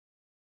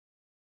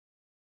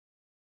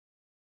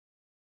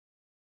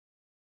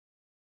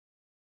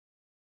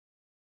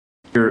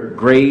Your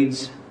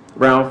grades,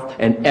 Ralph,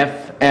 an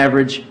F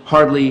average,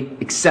 hardly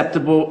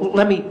acceptable.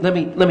 Let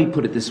me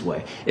put it this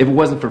way. If it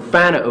wasn't for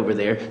Fana over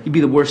there, you'd be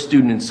the worst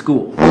student in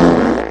school.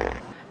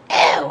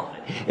 Ew.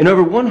 In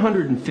over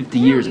 150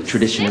 years of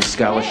tradition and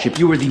scholarship,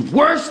 you were the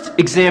worst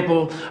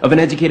example of an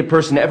educated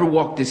person to ever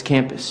walk this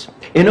campus.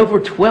 In over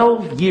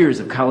 12 years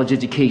of college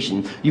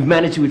education, you've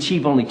managed to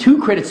achieve only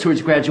 2 credits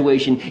towards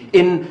graduation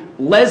in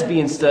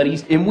lesbian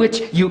studies, in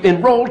which you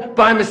enrolled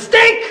by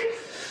mistake!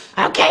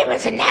 Okay,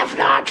 Mr.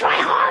 Neffner, I'll try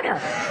harder.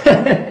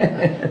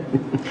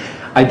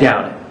 I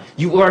doubt it.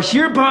 You are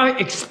hereby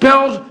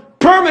expelled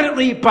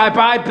permanently.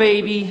 Bye-bye,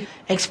 baby.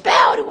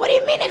 Expelled? What do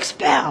you mean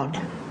expelled?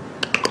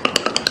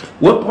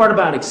 What part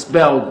about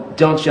expelled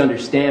don't you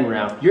understand,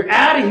 Ralph? You're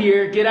out of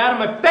here. Get out of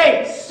my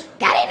face.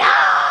 Daddy, no!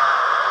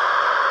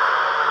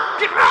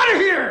 Get out of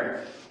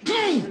here!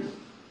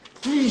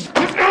 Please,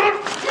 get out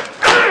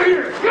of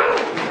here! Go!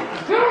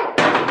 Go!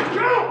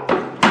 Go!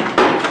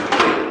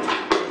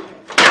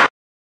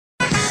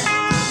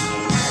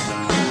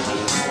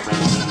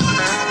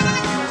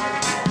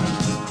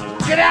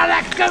 Get out of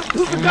that goat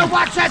poop and go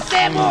watch that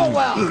damn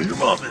Orwell! Your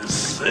mom is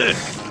sick.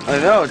 I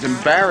know, it's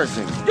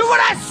embarrassing. Do what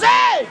I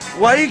say!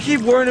 Why do you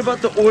keep worrying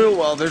about the oil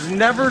well? There's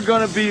never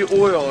gonna be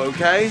oil,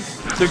 okay?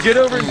 So get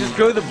over and just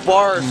go to the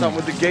bar or something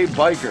with the gay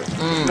biker.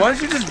 Why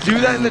don't you just do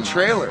that in the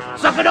trailer?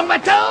 Suck it on my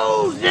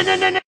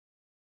toes!